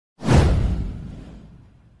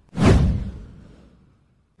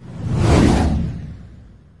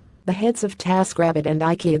The heads of TaskRabbit and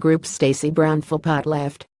IKEA Group Stacy BrownPhilpot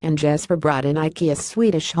left, and Jesper Brodin Ikea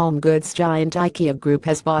Swedish home goods giant IKEA Group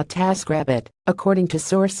has bought TaskRabbit, according to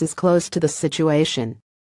sources close to the situation.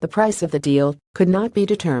 The price of the deal could not be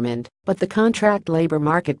determined, but the contract labor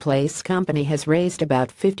marketplace company has raised about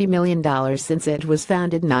 $50 million since it was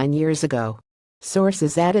founded 9 years ago.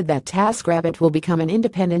 Sources added that TaskRabbit will become an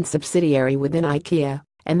independent subsidiary within IKEA,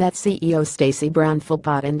 and that CEO Stacy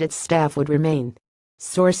BrownPhilpot and its staff would remain.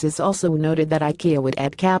 Sources also noted that IKEA would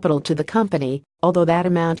add capital to the company, although that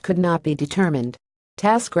amount could not be determined.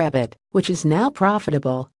 TaskRabbit, which is now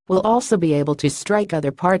profitable, will also be able to strike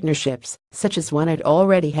other partnerships, such as one it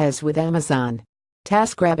already has with Amazon.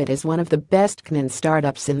 TaskRabbit is one of the best-known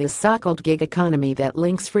startups in the so-called gig economy that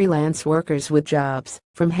links freelance workers with jobs,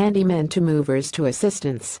 from handymen to movers to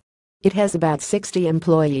assistants. It has about 60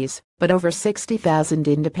 employees, but over 60,000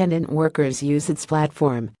 independent workers use its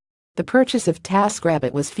platform. The purchase of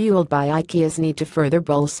TaskRabbit was fueled by IKEA's need to further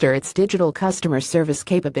bolster its digital customer service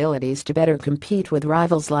capabilities to better compete with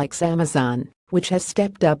rivals like Amazon, which has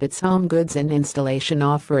stepped up its home goods and installation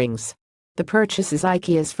offerings. The purchase is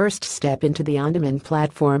IKEA's first step into the on-demand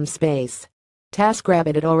platform space.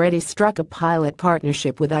 TaskRabbit had already struck a pilot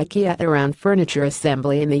partnership with IKEA around furniture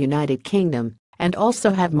assembly in the United Kingdom, and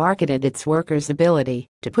also have marketed its workers' ability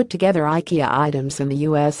to put together IKEA items in the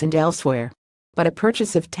US and elsewhere. But a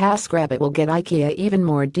purchase of TaskRabbit will get IKEA even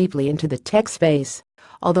more deeply into the tech space,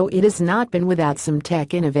 although it has not been without some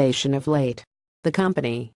tech innovation of late. The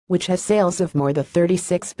company, which has sales of more than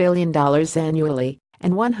 $36 billion annually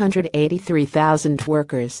and 183,000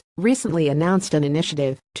 workers, recently announced an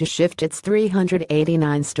initiative to shift its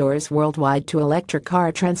 389 stores worldwide to electric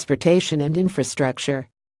car transportation and infrastructure.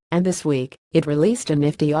 And this week, it released a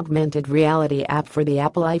nifty augmented reality app for the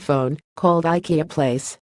Apple iPhone called IKEA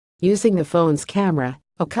Place. Using the phone's camera,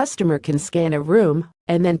 a customer can scan a room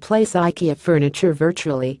and then place IKEA furniture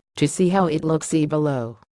virtually to see how it looks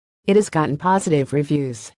below. It has gotten positive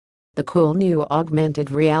reviews. The cool new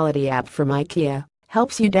augmented reality app from IKEA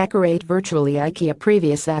helps you decorate virtually. IKEA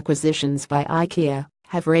previous acquisitions by IKEA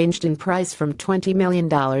have ranged in price from $20 million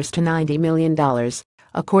to $90 million,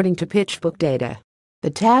 according to PitchBook data. The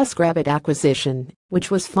TaskRabbit acquisition, which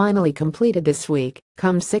was finally completed this week,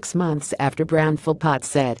 comes 6 months after BrownPhilpot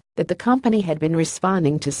said that the company had been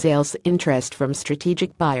responding to sales interest from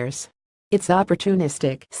strategic buyers. "It's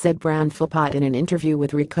opportunistic," said BrownPhilpot in an interview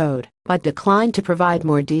with Recode, but declined to provide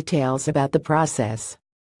more details about the process.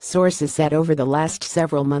 Sources said over the last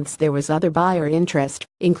several months there was other buyer interest,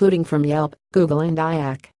 including from Yelp, Google and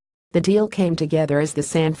IAC. The deal came together as the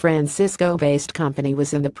San Francisco-based company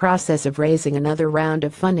was in the process of raising another round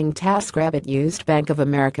of funding. TaskRabbit used Bank of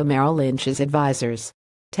America Merrill Lynch as advisors.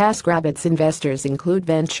 TaskRabbit's investors include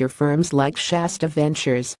venture firms like Shasta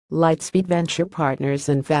Ventures, Lightspeed Venture Partners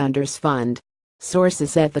and Founders Fund.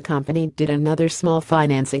 Sources said the company did another small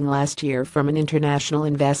financing last year from an international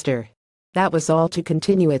investor. That was all to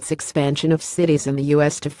continue its expansion of cities in the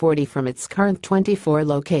U.S. to 40 from its current 24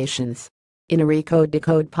 locations. In a Recode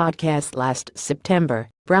Decode podcast last September,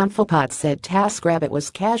 BrownPhilpot said TaskRabbit was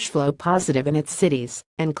cash flow positive in its cities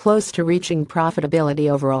and close to reaching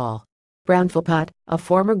profitability overall. BrownPhilpot, a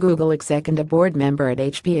former Google exec and a board member at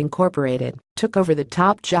HP Incorporated, took over the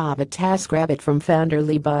top job at TaskRabbit from founder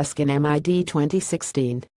Lee Busk in mid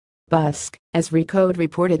 2016. Busk, as Recode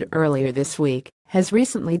reported earlier this week, has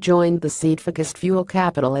recently joined the seed-focused Fuel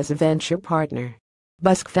Capital as a venture partner.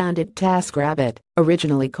 Busk founded TaskRabbit,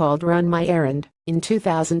 originally called Run My Errand, in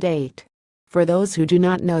 2008. For those who do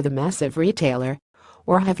not know the massive retailer,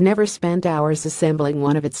 or have never spent hours assembling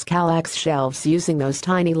one of its Kallax shelves using those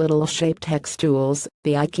tiny little shaped hex tools,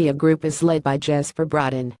 the IKEA Group is led by Jesper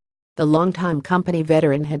Brodin. The longtime company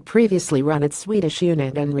veteran had previously run its Swedish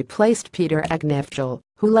unit and replaced Peter Agnefjäll,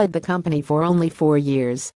 who led the company for only 4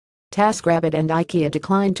 years. TaskRabbit and IKEA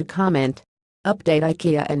declined to comment. Update: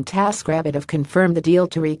 IKEA and TaskRabbit have confirmed the deal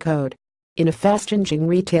to Recode. In a fast-changing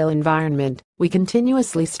retail environment, we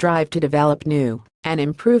continuously strive to develop new and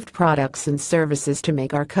improved products and services to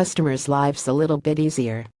make our customers' lives a little bit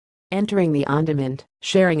easier. Entering the on-demand,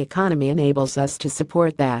 sharing economy enables us to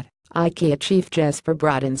support that, IKEA chief Jesper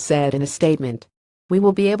Brodin said in a statement. We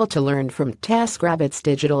will be able to learn from TaskRabbit's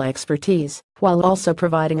digital expertise, while also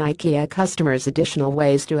providing IKEA customers additional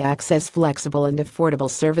ways to access flexible and affordable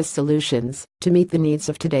service solutions to meet the needs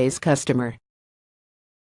of today's customer.